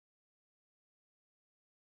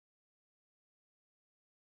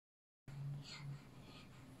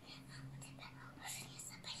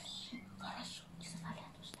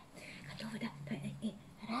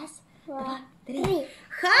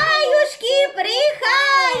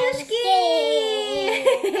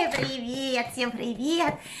всем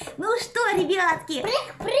привет! Ну что, ребятки,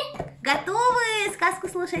 готовы сказку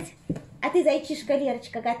слушать? А ты, зайчишка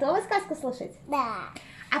Лерочка, готова сказку слушать? Да.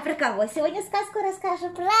 А про кого сегодня сказку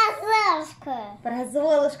расскажем? Про Золушку. Про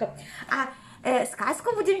Золушку.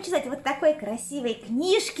 Сказку будем читать вот такой красивой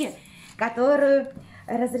книжке, которую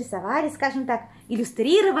разрисовали, скажем так,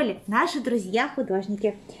 иллюстрировали наши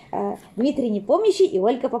друзья-художники Дмитрий Непомнящий и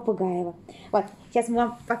Ольга Попугаева. Вот, сейчас мы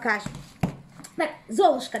вам покажем. Так,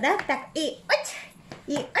 Золушка, да? Так, и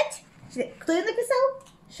кто ее написал?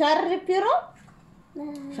 Шарль Перро?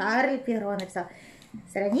 Да. Шарль Перро написал.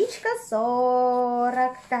 Страничка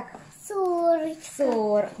 40. Так.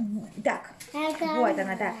 40. Так, вот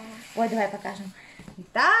она, да. Вот, давай покажем.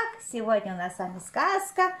 Итак, сегодня у нас с вами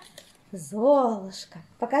сказка Золушка.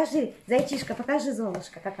 Покажи, зайчишка, покажи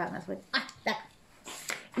Золушка, какая у нас будет. Так.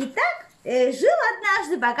 Итак, жил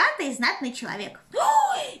однажды богатый и знатный человек.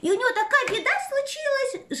 И у него такая беда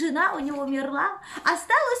случилась. Жена у него умерла.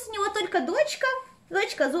 Осталась у него только дочка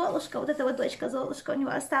Золушка. Вот эта вот дочка Золушка у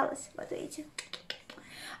него осталась. Вот видите.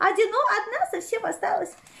 Одна совсем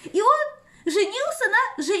осталась. И он женился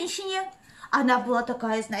на женщине. Она была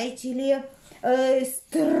такая, знаете ли,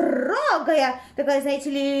 строгая, такая, знаете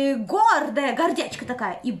ли, гордая, гордячка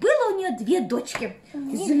такая. И было у нее 2 дочки,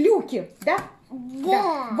 злюки, да?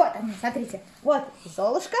 Да. Вот они, смотрите. Вот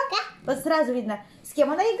Золушка. Вот сразу видно, с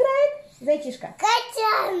кем она играет. Зайчишка.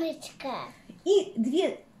 Котяночка. И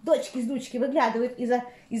 2 дочки-злючки выглядывают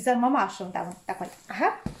из-за мамаши. Там вот такой.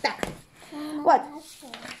 Ага, так. Вот.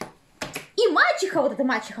 И мачеха, вот эта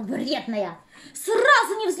мачеха вредная,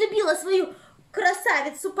 сразу не взлюбила свою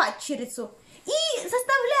красавицу-падчерицу и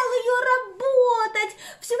заставляла ее работать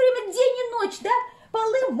все время день и ночь, да?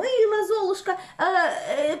 Полы мыла Золушка,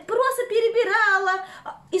 проса перебирала,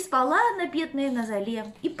 и спала она бедная на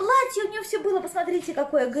золе. И платье у нее все было, посмотрите,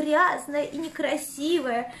 какое грязное и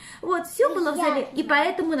некрасивое. Вот, все было в золе. И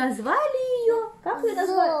поэтому назвали ее, как ее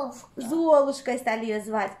назвали? Золушкой стали ее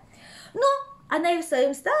звать. Но она и в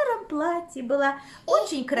своем старом платье была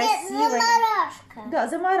очень красивая. Заморашка. Да,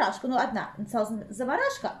 заморашка. Ну, одна называлась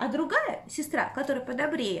заморашка, а другая, сестра, которая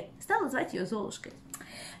подобрее, стала звать ее Золушкой.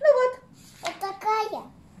 Ну вот. Вот такая.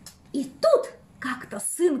 И тут как-то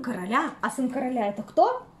сын короля, а сын короля это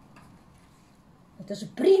кто? Это же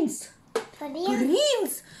принц.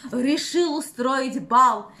 Принц решил устроить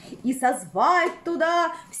бал и созвать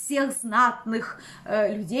туда всех знатных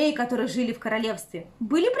людей, которые жили в королевстве.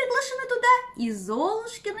 Были приглашены туда и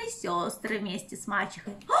Золушкины сестры вместе с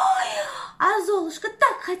мачехой. Ой, а Золушка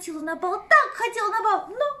так хотела на бал,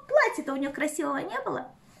 но платья-то у нее красивого не было.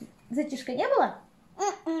 Зайчишка, не было?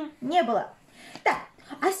 Не было. Так,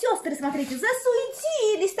 а сестры, смотрите,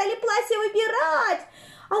 засуетились, стали платья выбирать.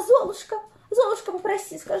 А Золушка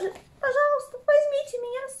попроси, скажи: пожалуйста, возьмите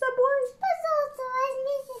меня с собой. Пожалуйста,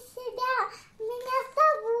 возьмите меня с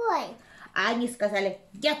собой. А они сказали: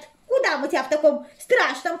 нет, куда мы тебя в таком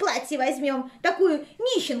страшном платье возьмем, такую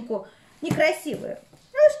нищенку некрасивую.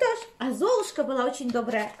 Ну что ж, а Золушка была очень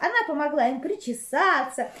добрая. Она помогла им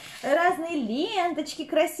причесаться, разные ленточки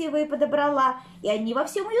красивые подобрала. И они во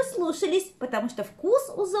всем ее слушались, потому что вкус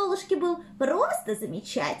у Золушки был просто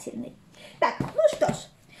замечательный. Так, ну что ж,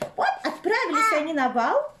 вот отправились они на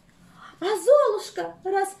бал, а Золушка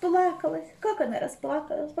расплакалась. Как она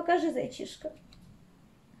расплакалась? Покажи, зайчишка.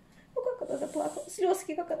 Ну, как она заплакала?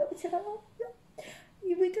 Слезки, как она вытирала.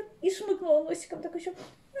 И шмыгнула носиком так еще.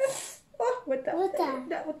 Вот так. Вот так.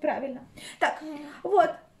 Да, вот правильно. Так,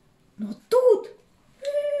 вот. Но тут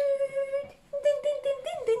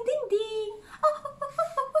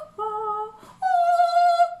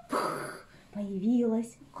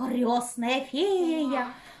появилась крестная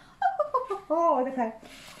фея. Такая.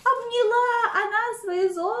 Обняла она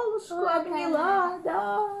свою Золушку, обняла,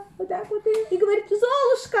 да, вот так вот и говорит: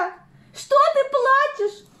 Золушка, что ты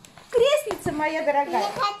плачешь? Крестница моя дорогая.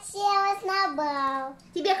 Мне хотелось на бал.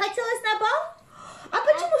 Тебе хотелось на бал? А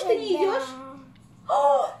почему ж ты не идешь?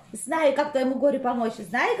 Знаю, как твоему горю помочь.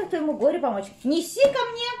 Неси ко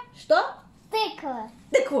мне что?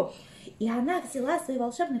 Тыкву. И она взяла свою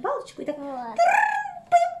волшебную палочку и так... Вот.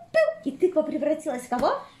 И тыква превратилась в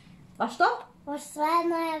кого? Во что?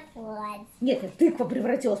 Волшебное платье. Нет, тыква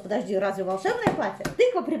превратилась, подожди, разве волшебное платье?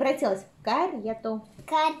 Тыква превратилась в карету.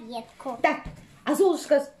 Каретку. Так, а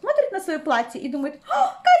Золушка смотрит на свое платье и думает: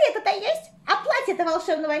 карета-то есть, а платья-то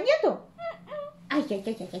волшебного нету.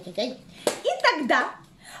 Ай-яй-яй-яй-яй-яй. И тогда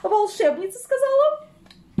волшебница сказала...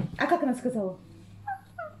 А как она сказала?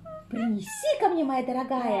 Принеси ко мне, моя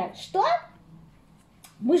дорогая. Что?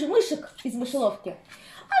 Мышек из мышеловки.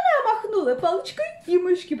 Она махнула палочкой, и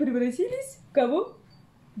мышки превратились в кого?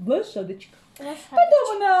 лошадочка.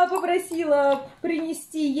 Потом она попросила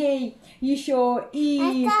принести ей еще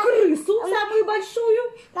и крысу самую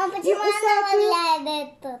большую. Мама, и почему она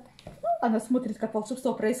гуляет тут? Ну, она смотрит, как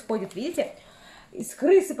волшебство происходит, видите? Из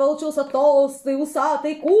крысы получился толстый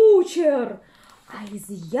усатый кучер, а из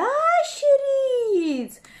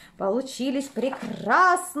ящериц получились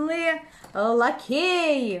прекрасные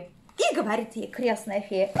лакеи. И говорит ей крестная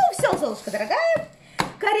фея: ну все, Золушка дорогая,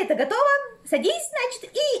 карета готова, садись, значит,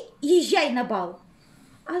 и езжай на бал.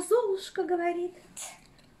 А Золушка говорит: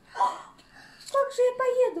 как же я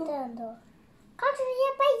поеду? Как же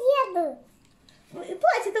я поеду?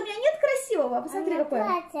 Платья-то у меня нет красивого, посмотри, какое.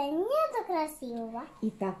 Платья нету красивого. И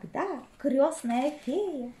тогда крестная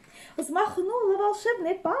фея взмахнула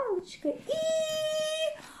волшебной палочкой и...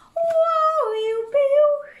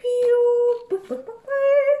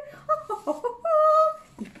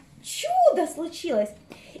 чудо случилось!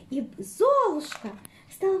 И Золушка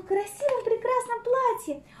стала в красивом, прекрасном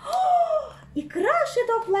платье. И краше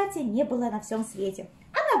этого платья не было на всем свете.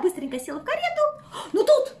 Она быстренько села в карету, но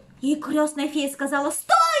тут ей крестная фея сказала: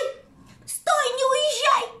 стой! Стой, не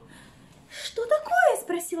уезжай! Что такое?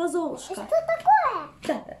 Спросила Золушка. Что такое?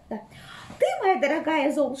 Да. Ты, моя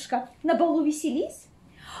дорогая Золушка, на балу веселись,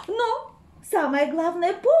 но самое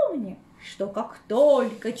главное помни, что как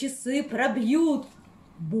только часы пробьют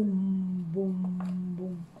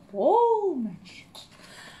бум-бум-бум полночь,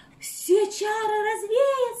 все чары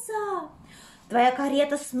развеются, твоя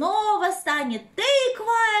карета снова станет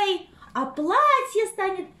тыквой, а платье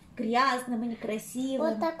станет грязным и некрасивым.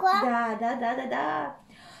 Вот такое? Да.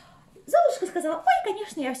 Золушка сказала: ой,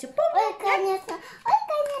 конечно, я все помню. Ой, конечно,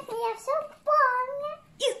 я все помню.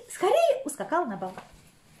 И скорее ускакала на бал.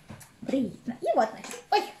 Приятно. И вот, значит,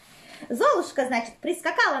 Золушка, значит,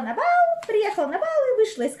 прискакала на бал, приехала на бал и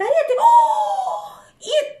вышла из кареты.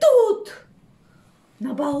 И тут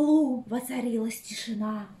на балу воцарилась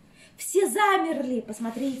тишина. Все замерли,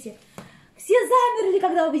 посмотрите. Все замерли,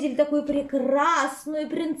 когда увидели такую прекрасную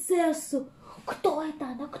принцессу. Кто это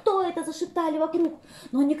она? Кто это? Зашептали вокруг.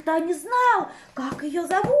 Но никто не знал, как ее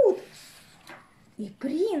зовут. И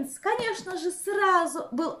принц, конечно же, сразу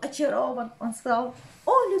был очарован. Он сказал: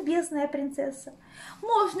 о, любезная принцесса,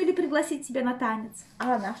 можно ли пригласить тебя на танец?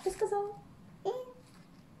 А она что сказала? Нет.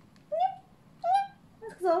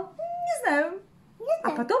 Она сказала: не знаю.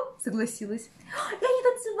 А потом согласилась. И они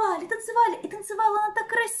танцевали. И танцевала она так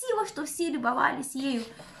красиво, что все любовались ею.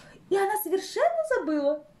 И она совершенно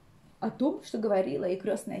забыла о том, что говорила ей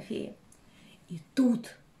крестная фея. И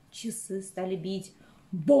тут часы стали бить.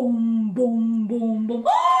 Бум-бум-бум-бум.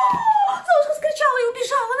 Золушка вскричала и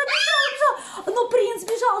убежала. Она бежала. Но принц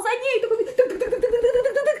бежал за ней.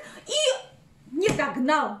 И не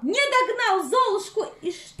догнал Золушку.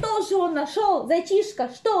 И что же он нашел? Зайчишка,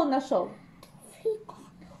 что он нашел?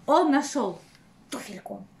 Он нашел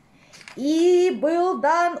туфельку. И был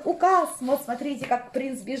дан указ. Вот смотрите, как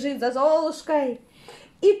принц бежит за Золушкой.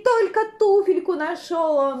 И только туфельку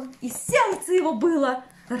нашел он. И сердце его было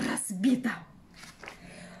разбито.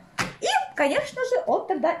 И, конечно же, он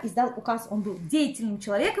тогда издал указ. Он был деятельным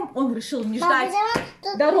человеком. Он решил не ждать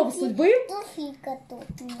даров судьбы.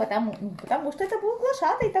 Потому что это был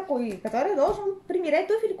глашатай такой, который должен примерять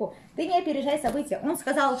туфельку. Ты не опережай события. Он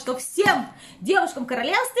сказал, что всем девушкам в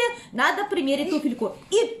королевстве надо примерить туфельку.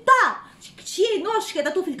 И та, к чьей ножке эта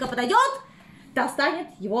туфелька подойдет, та станет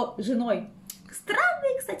его женой.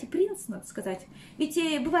 Странный, кстати, принц, надо сказать. Ведь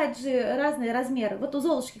бывают же разные размеры. Вот у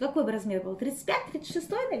Золушки какой бы размер был? 35-36,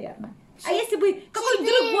 наверное. А если бы какой-нибудь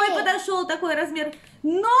другой подошел такой размер?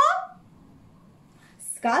 Но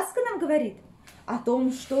сказка нам говорит о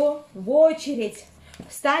том, что в очередь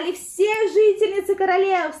встали все жительницы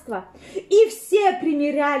королевства. И все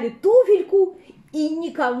примеряли туфельку, и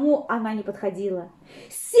никому она не подходила.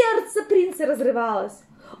 Сердце принца разрывалось.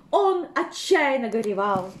 Он отчаянно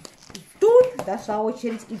горевал. Тут дошла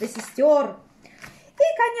очередь и до сестер. И,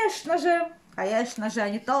 конечно же,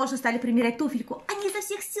 они тоже стали примерять туфельку. Они изо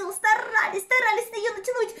всех сил старались на нее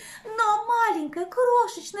натянуть. Но маленькая,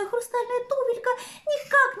 крошечная хрустальная туфелька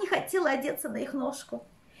никак не хотела одеться на их ножку.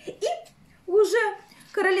 И уже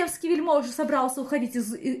королевский вельможа собрался уходить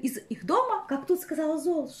из их дома, как тут сказала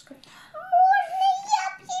Золушка: можно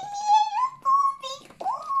я примерю туфельку?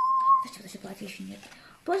 Подожди, платья еще нет.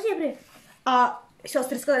 Подожди, а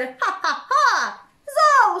сестры сказали: ха-ха-ха,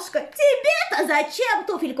 Золушка, тебе-то зачем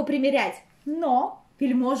туфельку примерять? Но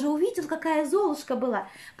вельможа увидел, какая Золушка была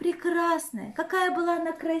прекрасная, какая была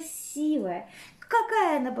она красивая,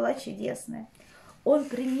 какая она была чудесная. Он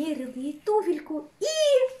примерил ей туфельку, и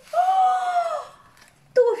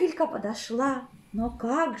туфелька подошла Но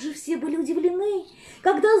как же все были удивлены,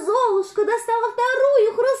 когда Золушка достала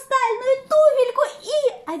вторую хрустальную туфельку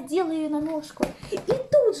и одела ее на ножку. И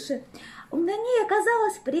тут же на ней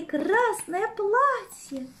оказалось прекрасное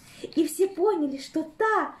платье. И все поняли, что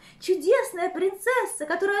та чудесная принцесса,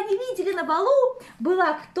 которую они видели на балу,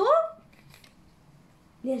 была кто?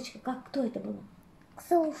 Лерочка, кто это была?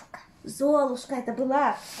 Золушка. Золушка это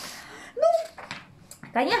была. Ну,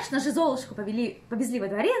 конечно же, Золушку повезли во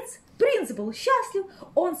дворец. Принц был счастлив.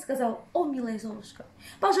 Он сказал: о, милая Золушка,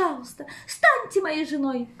 пожалуйста, станьте моей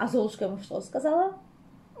женой. А Золушка ему что сказала?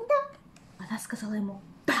 Да. Она сказала ему: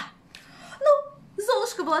 да. Ну,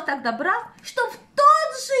 Золушка была так добра, что в тот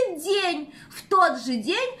же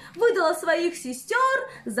день выдала своих сестер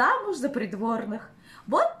замуж за придворных.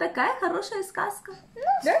 Вот такая хорошая сказка. Ну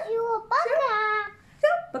да? Все, пока. Все,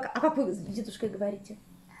 пока. А как вы с дедушкой говорите?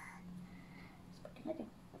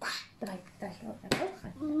 Давай.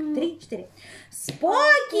 3, 4.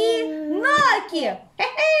 Спокойной.